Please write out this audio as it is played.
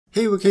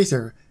Hey, okay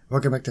sir,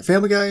 welcome back to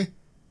Family Guy,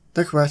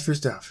 the quest for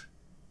stuff.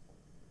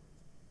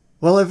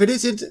 Well, if it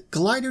isn't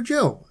Glider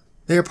Joe,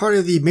 they are part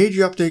of the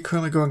major update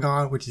currently going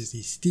on, which is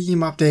the Steam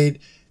update.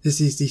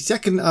 This is the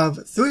second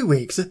of 3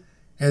 weeks,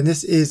 and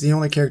this is the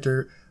only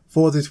character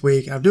for this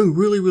week. I'm doing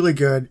really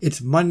good.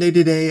 It's Monday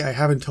today. I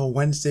have until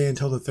Wednesday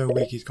until the 3rd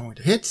week is going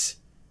to hit.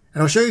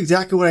 And I'll show you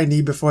exactly what I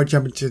need before I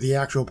jump into the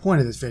actual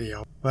point of this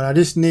video. But I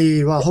just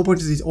need, well, a whole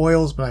bunch of these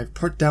oils, but I've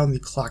put down the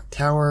clock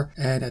tower,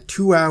 and at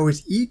 2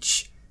 hours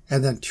each,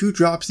 and then 2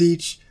 drops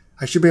each,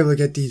 I should be able to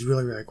get these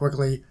really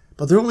quickly.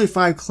 But there are only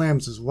 5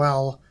 clams as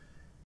well.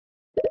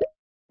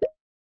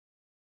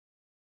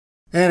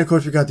 And of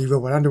course we got the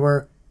robot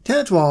underwear, 10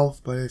 and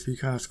 12, but if you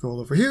kind of scroll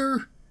over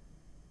here,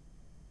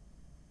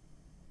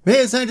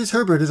 Man Scientist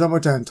Herbert is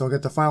almost done, so I'll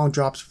get the final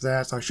drops for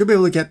that. So I should be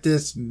able to get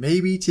this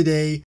maybe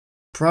today,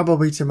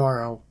 probably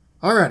tomorrow.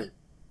 Alrighty.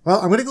 Well,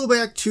 I'm going to go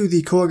back to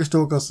the Quahog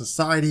Historical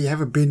Society. I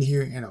haven't been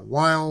here in a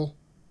while,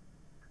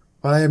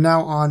 but I am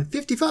now on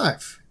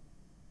 55.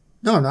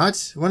 No, I'm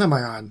not. What am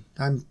I on?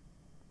 I'm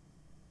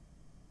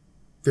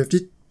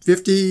 50.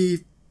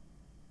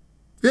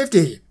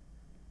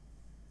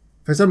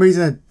 For some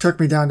reason, it took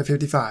me down to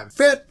 55.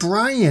 Fat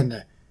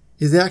Brian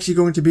is actually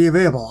going to be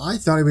available. I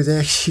thought he was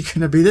actually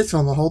going to be this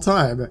one the whole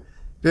time.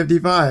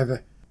 55.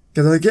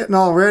 Because they're getting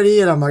all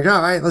ready, and I'm like,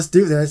 alright, let's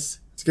do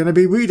this. It's going to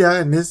be Rita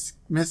and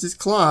Mrs.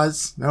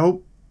 Claus.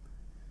 Nope.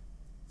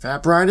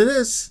 Fat Brian it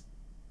is.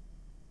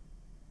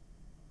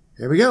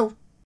 Here we go.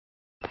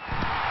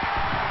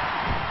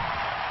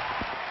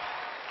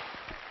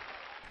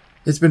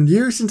 It's been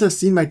years since I've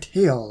seen my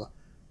tail.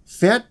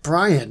 Fat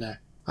Brian.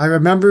 I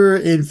remember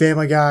in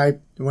Family Guy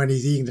when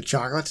he's eating the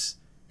chocolates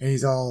and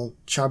he's all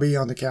chubby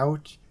on the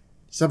couch.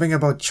 Something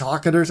about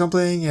chocolate or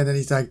something, and then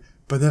he's like,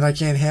 but then I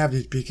can't have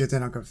this because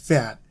then I'll get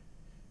fat.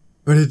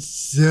 But it's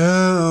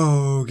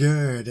so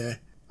good.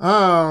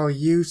 Oh,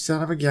 you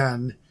son of a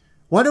gun.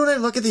 Why don't I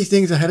look at these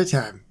things ahead of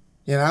time?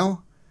 You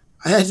know?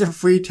 I had some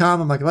free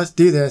time. I'm like, let's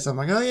do this. I'm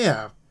like, oh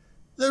yeah.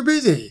 They're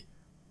busy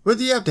with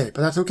the update,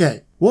 but that's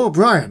okay. Whoa,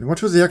 Brian,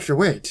 what was the extra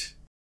weight?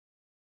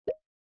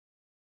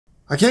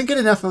 I can't get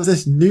enough of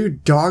this new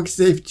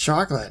dog-safe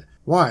chocolate.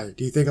 Why?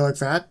 Do you think I look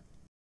fat?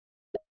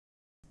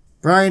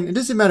 Brian, it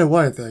doesn't matter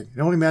what I think. It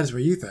only matters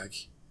what you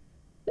think.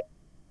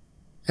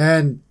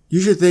 And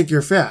you should think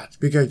you're fat,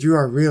 because you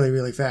are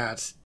really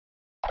fat.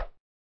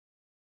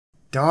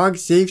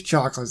 Dog-safe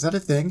chocolate, is that a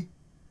thing?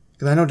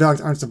 Because I know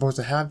dogs aren't supposed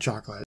to have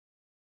chocolate.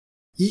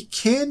 Eat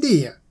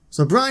candy!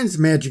 So Brian's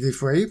magically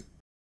free.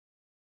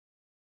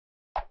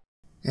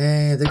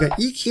 And they got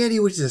Eat Candy,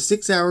 which is a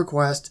 6-hour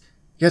quest.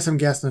 Get some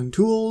gasoline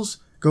tools,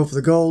 go for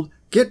the gold,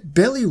 get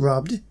belly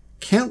rubbed,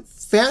 count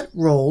fat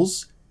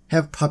rolls,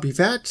 have puppy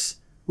fats,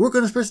 work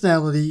on his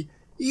personality,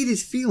 eat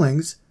his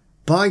feelings,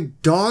 buy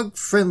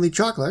dog-friendly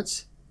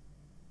chocolates.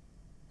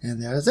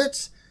 And that is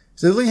it.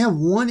 So they only have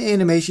 1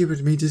 animation,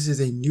 which means this is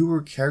a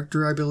newer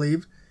character, I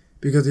believe,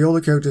 because the older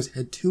characters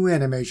had 2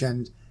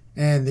 animations,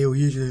 and they were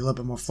usually a little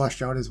bit more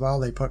fleshed out as well.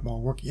 They put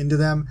more work into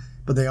them,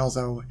 but they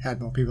also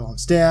had more people on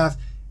staff,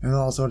 and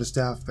all sort of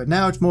stuff. But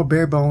now it's more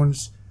bare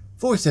bones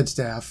for said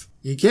staff.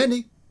 Eat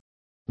candy.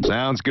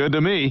 Sounds good to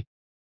me.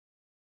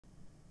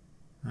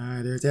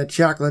 Alright, there's that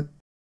chocolate.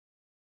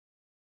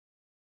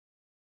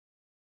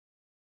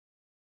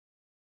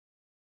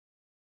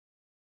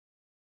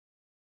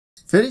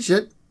 Finish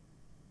it.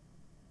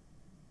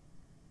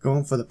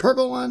 Going for the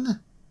purple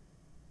one.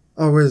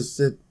 Oh, was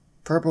it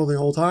purple the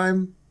whole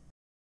time?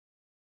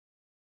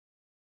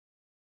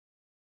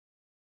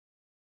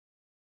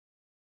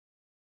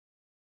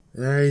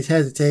 There, he's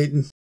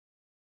hesitating.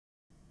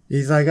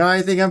 He's like,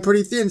 I think I'm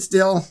pretty thin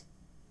still.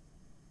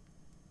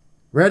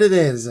 Red it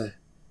is.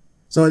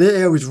 So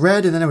it was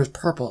red, and then it was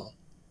purple.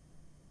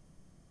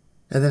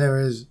 And then it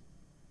was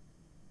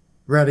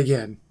red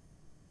again.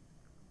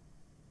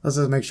 Let's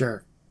just make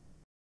sure.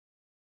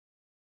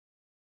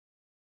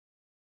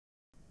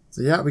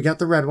 So yeah, we got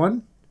the red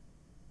one.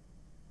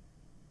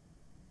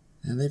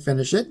 And they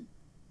finish it.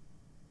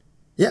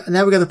 Yeah,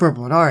 now we got the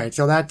purple one. Alright,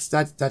 so that's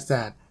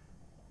that.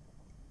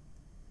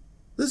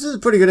 This is a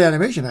pretty good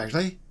animation,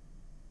 actually.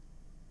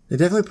 They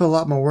definitely put a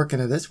lot more work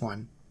into this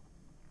one.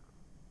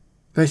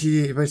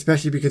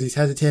 Especially because he's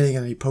hesitating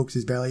and then he pokes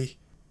his belly.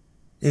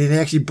 And it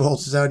actually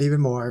bulges out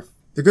even more.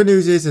 The good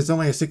news is it's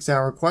only a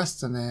 6-hour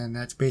quest, and then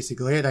that's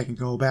basically it. I can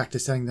go back to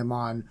setting them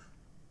on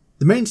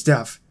the main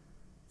stuff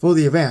for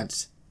the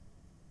events.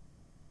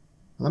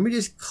 Let me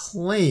just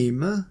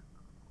claim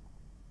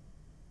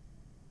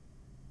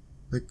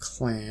the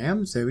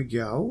clams. There we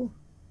go.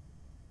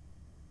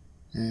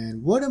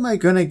 And what am I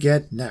going to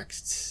get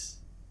next?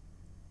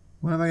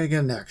 What am I going to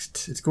get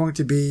next? It's going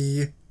to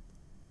be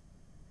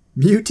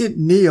Mutant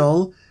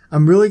Neil.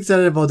 I'm really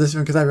excited about this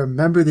one because I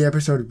remember the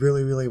episode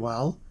really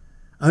well.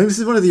 I think this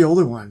is one of the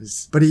older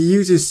ones. But he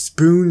uses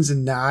spoons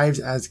and knives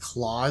as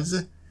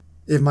claws,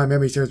 if my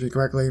memory serves me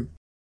correctly.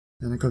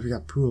 And of course we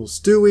got Poodle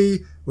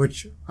Stewie,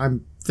 which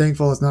I'm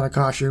thankful is not a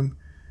costume.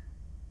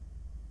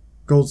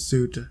 Gold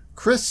Suit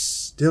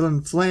Chris,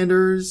 Dylan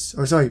Flanders,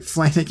 or sorry,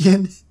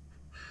 Flanagan.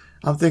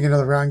 I'm thinking of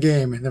the wrong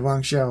game and the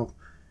wrong show.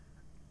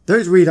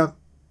 There's Rita,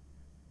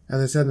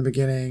 as I said in the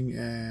beginning,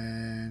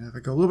 and if I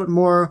go a little bit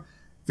more,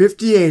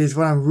 58 is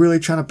what I'm really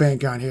trying to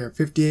bank on here.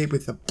 58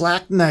 with the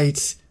Black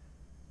Knight.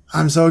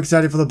 I'm so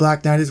excited for the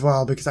Black Knight as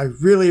well because I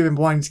really have been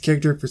wanting this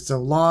character for so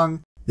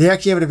long. They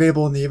actually have it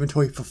available in the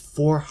inventory for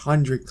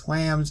 400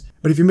 clams,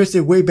 but if you missed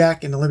it way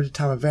back in the limited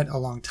time event a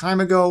long time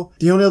ago,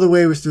 the only other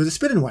way was through the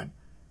spin and win,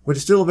 which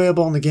is still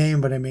available in the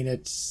game, but I mean,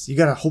 you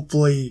gotta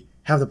hopefully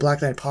have the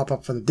Black Knight pop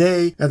up for the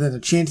day, and then the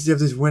chances of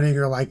this winning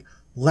are like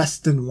less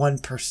than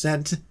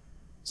 1%.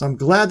 So I'm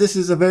glad this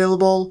is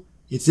available.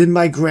 It's in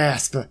my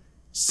grasp.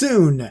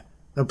 Soon,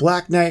 the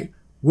Black Knight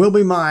will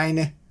be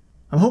mine.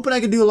 I'm hoping I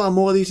can do a lot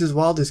more of these as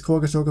well, this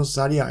Quahog Historical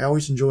Society. I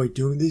always enjoy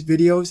doing these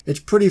videos. It's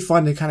pretty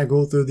fun to kind of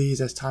go through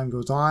these as time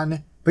goes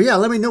on. But yeah,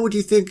 let me know what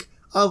you think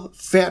of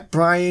Fat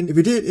Brian. If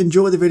you did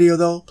enjoy the video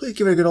though, please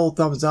give it a good old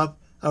thumbs up.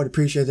 I would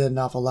appreciate that an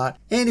awful lot.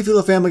 And if you're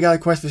a Family Guy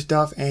Quest for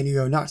stuff and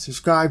you are not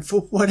subscribed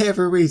for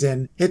whatever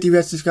reason, hit the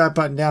red subscribe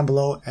button down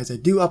below as I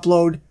do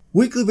upload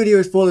weekly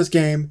videos for this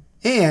game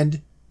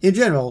and, in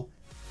general,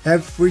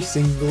 every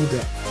single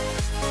day.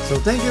 So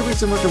thank you everybody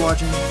so much for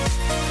watching.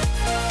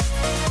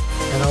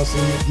 And I'll see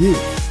you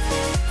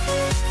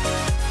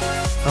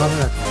on the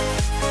next one.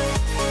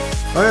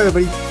 Alright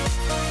everybody.